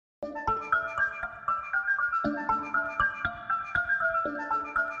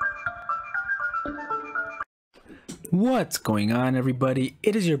What's going on, everybody?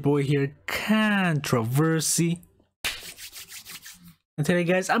 It is your boy here, Controversy. And today,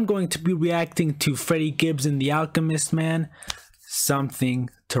 guys, I'm going to be reacting to Freddie Gibbs and The Alchemist, man.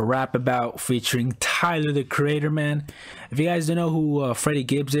 Something to rap about, featuring Tyler, the Creator, man. If you guys don't know who Freddie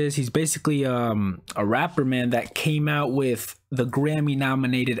Gibbs is, he's basically a rapper, man, that came out with the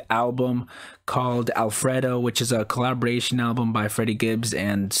Grammy-nominated album called Alfredo, which is a collaboration album by Freddie Gibbs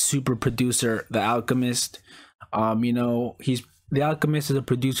and super producer The Alchemist. You know, The Alchemist is a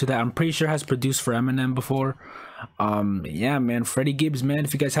producer that I'm pretty sure has produced for Eminem before. Yeah, man, Freddie Gibbs, man.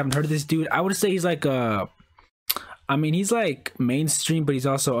 If you guys haven't heard of this dude, I would say he's like he's like mainstream, but he's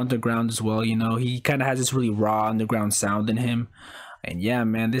also underground as well. You know, he kind of has this really raw underground sound in him. And yeah,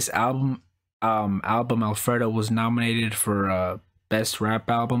 man, this album Alfredo was nominated for best rap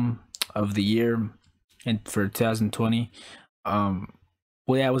album of the year and for 2020.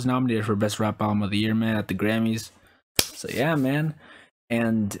 Well, yeah, I was nominated for best rap album of the year, man, at the Grammys. So yeah, man.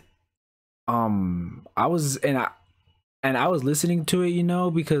 And I was listening to it, you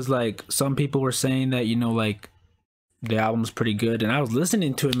know, because like some people were saying that, you know, like the album's pretty good, and I was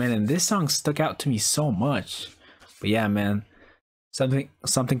listening to it, man, and this song stuck out to me so much. But yeah, man, something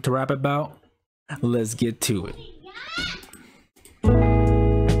to rap about. Let's get to it.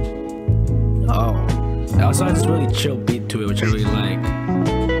 Oh, it also has this really chill beat to it, which I really like.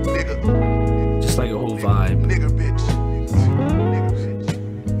 Just like a whole vibe. Nigga, bitch.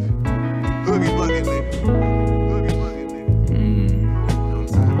 Boogie, boogie, nigga. Boogie, boogie,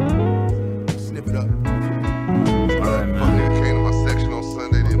 nigga. Snip it up. Alright, man. Came to my section on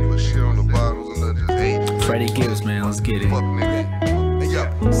Sunday, didn't put shit on the bottles, and I just ate. Freddie Gibbs, man, let's get it. Fuck, nigga. Hey, yo,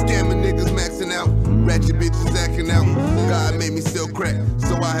 scamming niggas maxing out. Ratchet bitches acting out. God made me sell crack,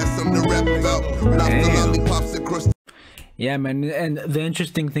 so I had something to rap about. Lobster lollipops across. Yeah, man, and the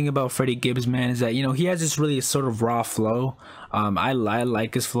interesting thing about Freddie Gibbs, man, is that, you know, he has this really sort of raw flow. I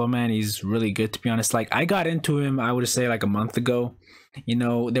like his flow, man. He's really good, to be honest. Like, I got into him, I would say, like a month ago. You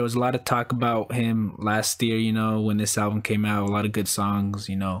know, there was a lot of talk about him last year, you know, when this album came out. A lot of good songs,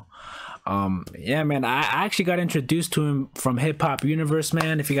 you know. Yeah, man, I actually got introduced to him from Hip Hop Universe,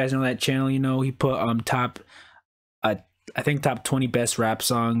 man. If you guys know that channel, you know, he put I think top 20 best rap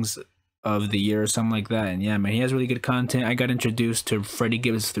songs of the year or something like that. And yeah, man, he has really good content. I got introduced to Freddie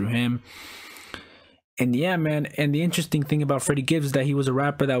Gibbs through him. And yeah, man, and the interesting thing about Freddie Gibbs is that he was a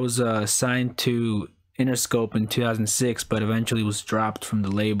rapper that was signed to Interscope in 2006, but eventually was dropped from the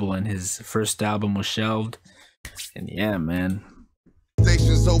label and his first album was shelved. And yeah, man,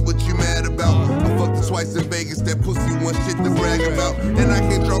 So what you mad about? I fucked her twice in Vegas, that pussy one shit to brag about. And I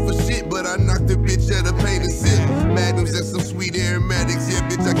can't draw for shit, but I knocked the bitch at a paint and sip. Magnums and some sweet aromatics, yeah,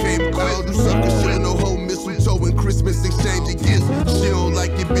 bitch, I came quick. You suckers shouldn't know whole mistletoe and Christmas exchanging gifts. She don't like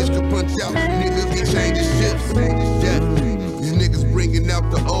your bitch can punch out, niggas be changing ships. Yeah, these niggas bringing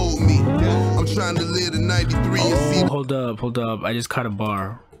out the old me. I'm trying to live to 93 and see. Hold up, I just caught a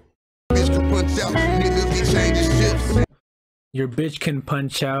bar. Bitch can punch out, niggas be changing ships. Your bitch can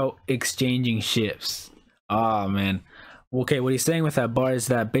punch out, exchanging shifts. Oh, man. Okay, what he's saying with that bar is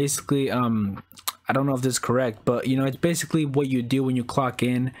that basically, I don't know if this is correct, but, you know, it's basically what you do when you clock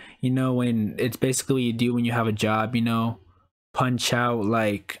in, you know, when it's basically what you do when you have a job, you know, punch out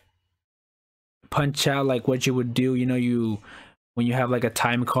like what you would do, you know, when you have like a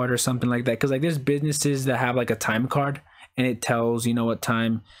time card or something like that. Because like there's businesses that have like a time card and it tells, you know, what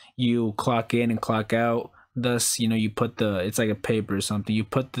time you clock in and clock out. Thus, you know, you put it's like a paper or something, you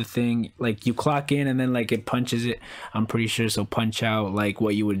put the thing, like you clock in and then like it punches it, I'm pretty sure. So punch out like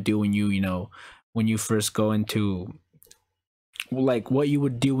what you would do when you know, when you first go into, like what you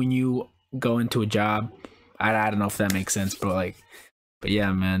would do when you go into a job. I don't know if that makes sense, but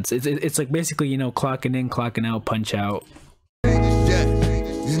yeah, man, it's like basically, you know, clocking in, clocking out, punch out. Yeah,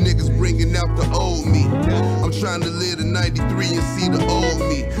 these niggas bringing out the old me. I'm trying to live to 93 and see the old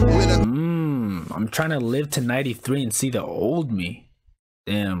me. I'm trying to live to 93 and see the old me.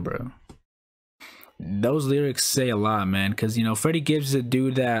 Damn, bro. Those lyrics say a lot, man, because, you know, Freddie Gibbs is a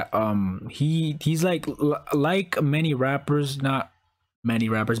dude that he's like many rappers, not many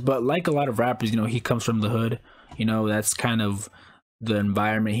rappers, but like a lot of rappers, you know, he comes from the hood. You know, that's kind of the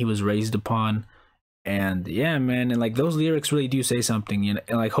environment he was raised upon. And yeah, man, and like those lyrics really do say something, you know,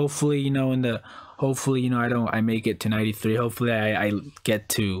 and like hopefully, you know, hopefully, you know, I make it to 93. Hopefully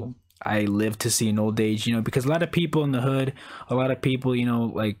I live to see an old age, you know, because a lot of people in the hood, a lot of people, you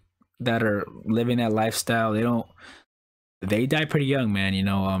know, like that are living that lifestyle, they die pretty young, man, you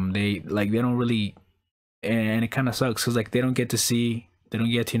know. They don't really, and it kind of sucks because like they don't get to see They don't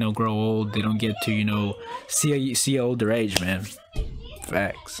get to, you know, grow old. They don't get to, you know, see older age, man.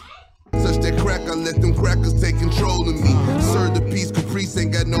 Facts. Touch that crack, I let them crackers take control of me. Serve the peace, Caprice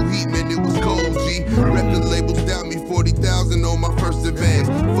ain't got no heat, man, it was cold, G. Record labels down me 40,000 on my first advance.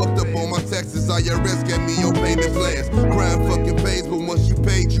 Fucked up on my taxes, IRS got me on payment plans. Crime fucking pays, but once you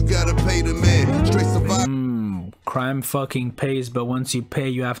paid, you gotta pay the man. Straight survival. Crime fucking pays, but once you pay,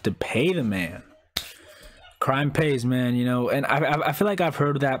 you have to pay the man. Crime pays, man, you know, and I feel like I've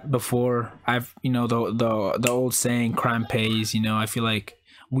heard that before. You know, the old saying, crime pays, you know, I feel like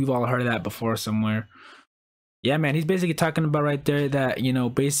we've all heard of that before somewhere. Yeah, man, he's basically talking about right there that, you know,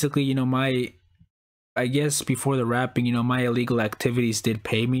 basically, you know, I guess before the rapping, you know, my illegal activities did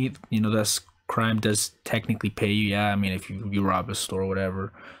pay me, you know, thus crime does technically pay you. Yeah, I mean, if you rob a store or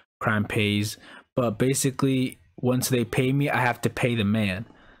whatever, crime pays. But basically, once they pay me, I have to pay the man.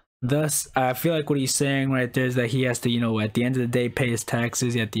 Thus, I feel like what he's saying right there is that he has to, you know, at the end of the day, pay his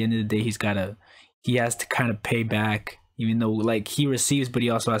taxes. At the end of the day, he has to kind of pay back. Even though, like, he receives, but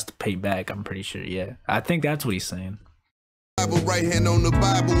he also has to pay back, I'm pretty sure, yeah. I think that's what he's saying. Right hand on the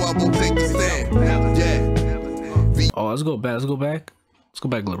Bible, I won't take the stand. Yeah. Oh, let's go back. Let's go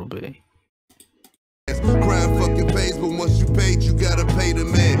back a little bit. Crime fucking pays, but once you paid, you gotta pay the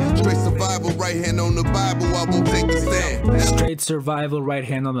man. Straight survival, right hand on the Bible, I won't take the stand. Straight survival, right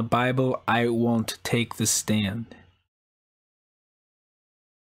hand on the Bible, I won't take the stand.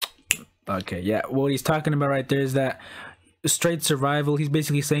 Okay, yeah, what he's talking about right there is that straight survival. He's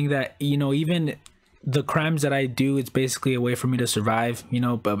basically saying that, you know, even the crimes that I do, it's basically a way for me to survive, you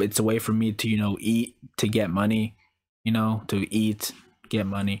know, but it's a way for me to, you know, eat, to get money, you know, to eat, get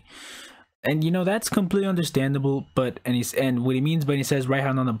money. And, you know, that's completely understandable. But and what he means when he says right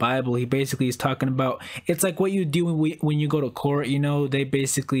hand on the Bible, he basically is talking about, it's like what you do when you go to court, you know, they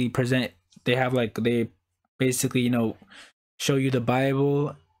basically they basically, you know, show you the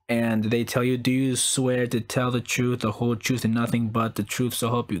Bible. And they tell you, do you swear to tell the truth, the whole truth, and nothing but the truth, so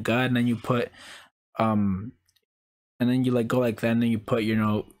help you God? And then you put, and then you like go like that, and then you put, you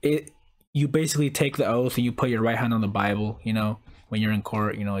know, you basically take the oath and you put your right hand on the Bible, you know, when you're in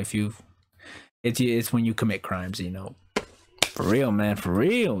court, you know, it's when you commit crimes, you know. For real, man, for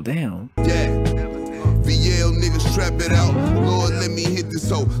real, damn. Yeah. VL niggas trap it out. Lord, let me hit this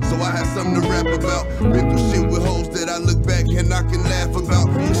hoe, so I have something to rap about. Been through shit with hoes that I look back and I can laugh about.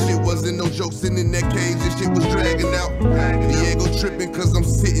 This shit wasn't no joke, sitting in that cage, this shit was dragging out. Diego tripping cause I'm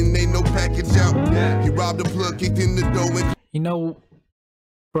sitting, ain't no package out. He robbed the plug, kicked in the door and... You know,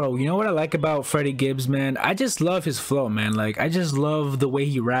 bro, you know what I like about Freddie Gibbs, man? I just love his flow, man. Like, I just love the way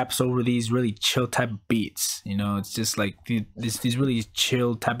he raps over these really chill type of beats. You know, it's just like these really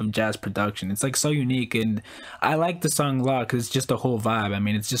chill type of jazz production. It's like so unique, and I like the song a lot because it's just a whole vibe. I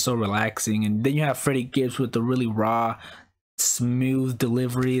mean, it's just so relaxing. And then you have Freddie Gibbs with the really raw, smooth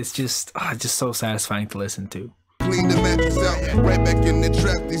delivery. It's just so satisfying to listen to. Clean the mattress out, right back in the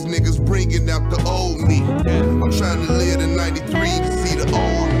trap. These niggas bringing out the old me. I'm trying to live in 93 to see the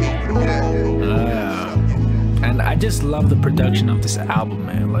old me. And I just love the production of this album,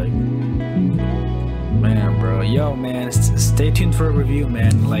 man. Like, man, bro, yo, man, stay tuned for a review,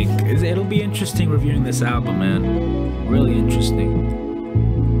 man. Like, it'll be interesting reviewing this album, man. Really interesting.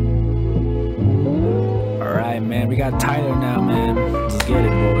 All right, man, we got Tyler now, man. Let's get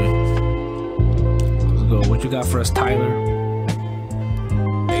it, boy. What you got for us, Tyler?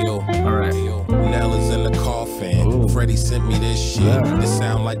 Ayo, all right. Ayo. Nell is in the coffin. Ooh. Freddie sent me this shit. Yeah. This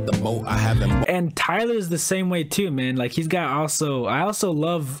sound like the boat I haven't. And Tyler's the same way too, man. Like he's got I also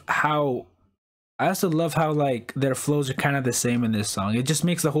love how like their flows are kind of the same in this song. It just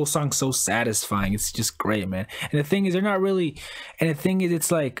makes the whole song so satisfying. It's just great, man. And the thing is, they're not really. And the thing is,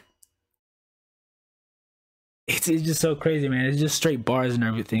 it's like. It's just so crazy, man. It's just straight bars and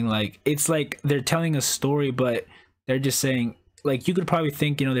everything. Like, it's like they're telling a story, but they're just saying, like, you could probably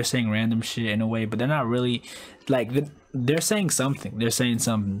think, you know, they're saying random shit in a way, but they're not really, like, they're saying something. They're saying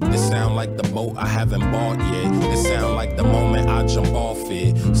something. This sound like the boat I haven't bought yet. This sound like the moment I jump off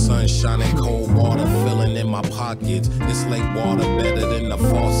it. Sunshine and cold water filling in my pockets. This lake water better than the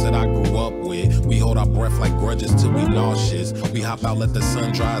faucet I grew up with. We hold our breath like grudges till we nauseous. We hop out, let the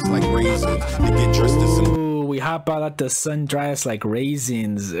sun dry us like raisins. And get dressed in some... We hop out, let the sun dry us like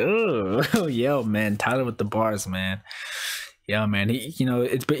raisins. Oh, yo, man, Tyler with the bars, man. Yeah, man.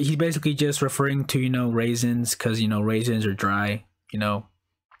 He's basically just referring to, you know, raisins because, you know, raisins are dry, you know.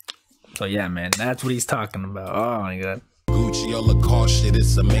 So yeah, man, that's what he's talking about. Oh my god. Gucci or Lacoste shit,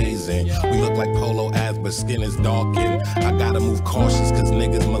 it's amazing. We look like polo ads, but skin is darkened. I gotta move cautious, cause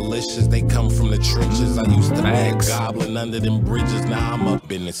niggas malicious. They come from the trenches. I used to be a goblin under them bridges. Now I'm a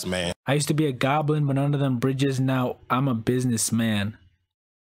businessman. I used to be a goblin, but under them bridges, now I'm a businessman.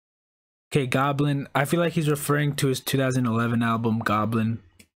 Okay, Goblin. I feel like he's referring to his 2011 album, Goblin.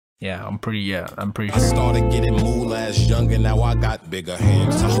 Yeah, I'm pretty sure. I started getting moolah as young and now I got bigger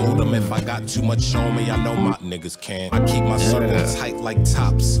hands. I hold them if I got too much on me, I know my niggas can. I keep my circle tight like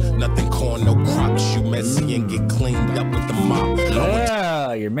tops. Nothing corn, no crops. You messy and get cleaned up with the mop.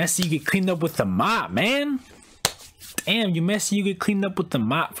 Yeah, you're messy, you get cleaned up with the mop, man. Damn, you messy, you get cleaned up with the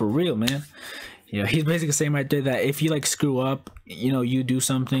mop, for real, man. Yeah, he's basically saying right there that if you like screw up, you know, you do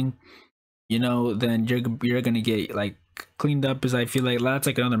something, you know, then you're gonna get like cleaned up. Is I feel like that's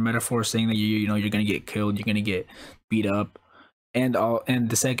like another metaphor saying that you know you're gonna get killed, you're gonna get beat up, and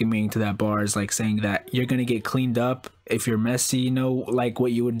the second meaning to that bar is like saying that you're gonna get cleaned up if you're messy, you know, like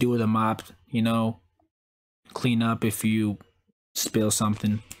what you would do with a mop, you know, clean up if you spill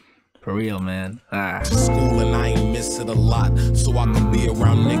something. For real, man. School and I ain't miss it a lot, so I can be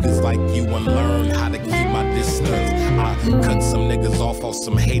around niggas like you and learn how to keep my distance. I cut some niggas off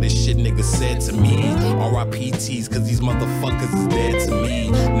some hater shit niggas said to me. R.I.P.T's cause these motherfuckers is dead to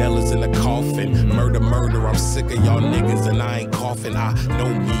me. Nella's in the coffin, murder, I'm sick of y'all niggas and I ain't coughing. I know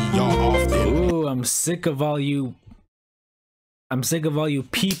me, y'all often. Ooh, I'm sick of all you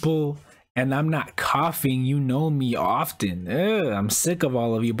people. And I'm not coughing, you know me often. Ugh, I'm sick of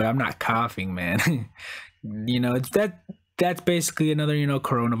all of you, but I'm not coughing, man. You know, that's basically another, you know,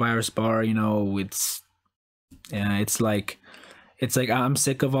 coronavirus bar. You know, it's like I'm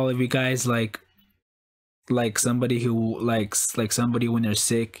sick of all of you guys. Like somebody who like somebody when they're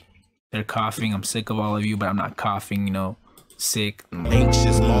sick, they're coughing. I'm sick of all of you, but I'm not coughing. You know, sick,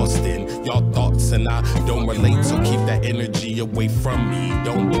 anxious, lost in y'all thoughts, and I don't relate, so keep that energy away from me.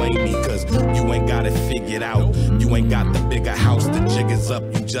 Don't blame me, cause you ain't got it figured out. You ain't got the bigger house, the jig is up.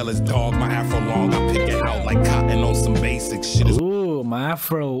 You jealous dog, my afro long, I pick it out like cotton on some basic shit. Ooh, my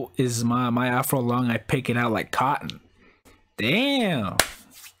afro is my afro long, I pick it out like cotton. Damn,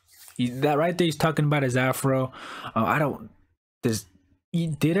 that right there, he's talking about his afro.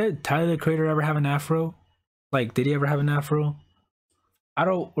 Did Tyler the Creator ever have an afro? Like, did he ever have an afro? I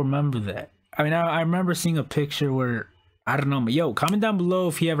don't remember that. I mean, I remember seeing a picture where, I don't know, but yo, comment down below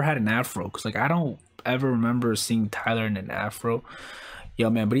if he ever had an afro, because like I don't ever remember seeing Tyler in an afro. Yo,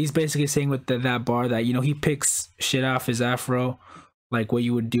 man, but he's basically saying with that bar that, you know, he picks shit off his afro, like what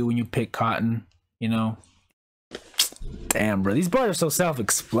you would do when you pick cotton, you know. Damn, bro, these bars are so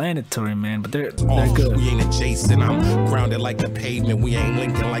self-explanatory, man, but they're good. We ain't adjacent, I'm grounded like the pavement. We ain't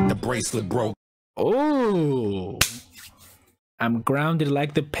linking like the bracelet, bro. Oh, I'm grounded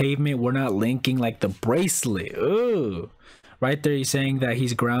like the pavement. We're not linking like the bracelet. Oh, right there, he's saying that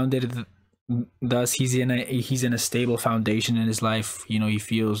he's grounded. Thus, he's in a stable foundation in his life. You know, he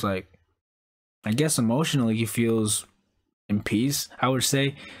feels like, I guess emotionally, he feels in peace. I would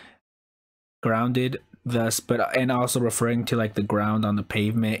say grounded. Thus, and also referring to like the ground on the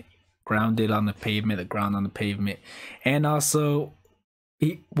pavement, grounded on the pavement, the ground on the pavement, and also.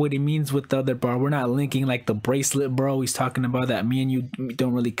 What he means with the other bar, we're not linking like the bracelet, bro. He's talking about that me and you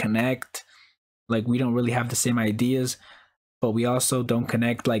don't really connect, like we don't really have the same ideas, but we also don't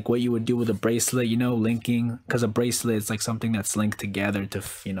connect like what you would do with a bracelet, you know, linking, because a bracelet is like something that's linked together to,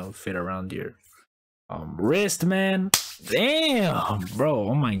 you know, fit around your wrist, man. Damn, bro.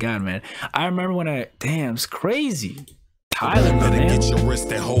 Oh my god, man. I remember when damn, it's crazy. Tyler, better man. Get your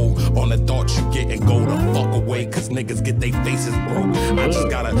wrist and hold on the thoughts you get and go the fuck away, cause niggas get they faces broke. I just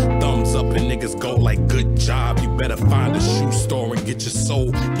got a thumbs up and niggas go like good job. You better find a shoe store and get your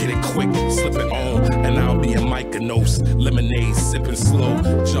soul, get it quick, slip it on, and I'll be a Mykonos, lemonade sipping slow,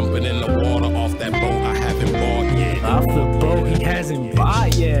 jumping in the water off that boat I haven't bought yet. Off the boat he hasn't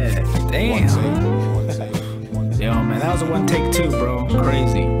bought yet. Damn. Yo, man, that was a one take too, bro.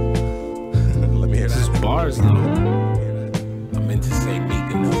 Crazy. Let me hear that. This is bars though. To say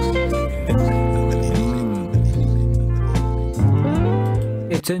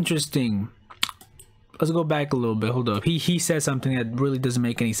It's interesting. Let's go back a little bit. Hold up. He said something that really doesn't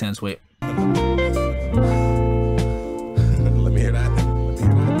make any sense. Wait. Let me hear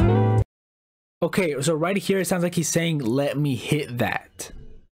that. Okay, so right here it sounds like he's saying let me hit that.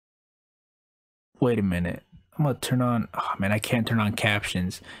 Wait a minute. I'm gonna turn on, oh man, I can't turn on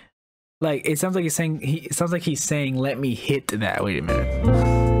captions. Like it sounds like he's saying let me hit that. Wait a minute.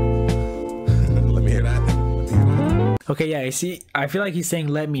 Let me hear that. Okay, yeah, you see, I feel like he's saying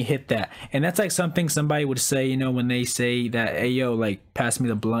let me hit that. And that's like something somebody would say, you know, when they say that, hey yo, like pass me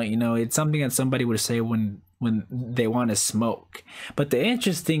the blunt, you know, it's something that somebody would say when they want to smoke. But the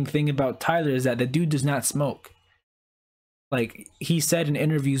interesting thing about Tyler is that the dude does not smoke. Like he said in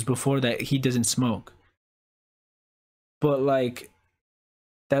interviews before that he doesn't smoke. But like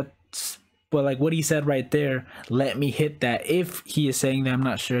But like what he said right there, let me hit that. If he is saying that, I'm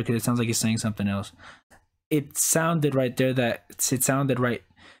not sure, because it sounds like he's saying something else. It sounded right there that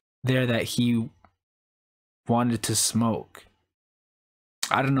he wanted to smoke.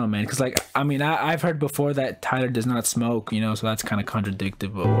 I don't know, man, because like I mean I've heard before that Tyler does not smoke, you know, so that's kind of contradictory,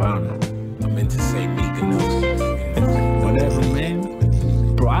 but I don't know. I meant to say Mykonos. Whatever,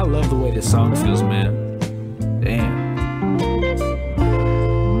 man. Bro, I love the way this song feels, man. Damn.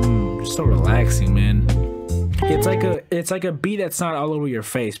 So relaxing, man. It's like a beat that's not all over your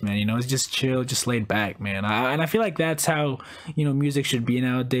face, man, you know. It's just chill, just laid back, man. And I feel like that's how, you know, music should be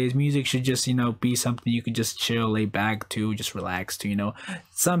nowadays. Music should just, you know, be something you could just chill, lay back to, just relax to, you know.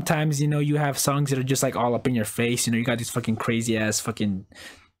 Sometimes, you know, you have songs that are just like all up in your face, you know. You got these fucking crazy ass fucking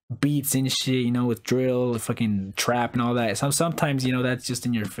beats and shit, you know, with drill, fucking trap and all that. So sometimes, you know, that's just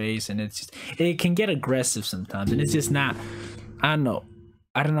in your face, and it's just, it can get aggressive sometimes, and it's just not, I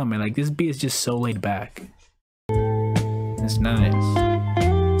don't know, man. Like this beat is just so laid back. It's nice.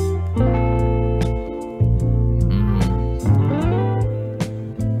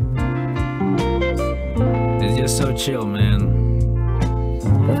 It's just so chill, man.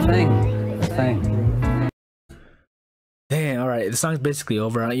 The thing. Damn, alright, the song's basically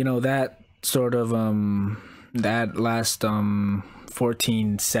over. You know, that sort of that last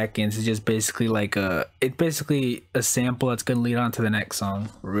 14 seconds is just basically like it's basically a sample that's gonna lead on to the next song.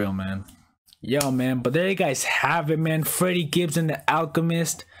 For real, man. Yo, man, but there you guys have it, man. Freddie Gibbs and the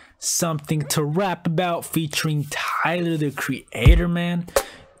Alchemist, Something to Rap About, featuring Tyler the Creator, man.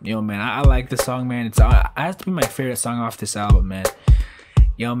 Yo, man, I like the song, man. It has to be my favorite song off this album, man.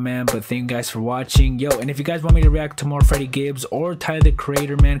 Yo, man, but thank you guys for watching. Yo, and if you guys want me to react to more Freddie Gibbs or Tyler the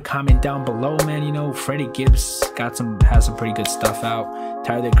Creator, man, comment down below, man. You know, Freddie Gibbs has some pretty good stuff out.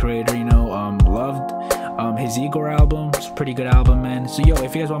 Tyler the Creator, you know, loved his Igor album. It's a pretty good album, man. So yo,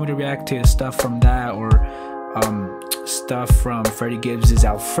 if you guys want me to react to stuff from that or stuff from Freddie Gibbs'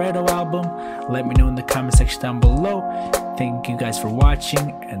 Alfredo album, let me know in the comment section down below. Thank you guys for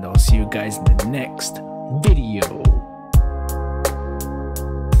watching, and I'll see you guys in the next video.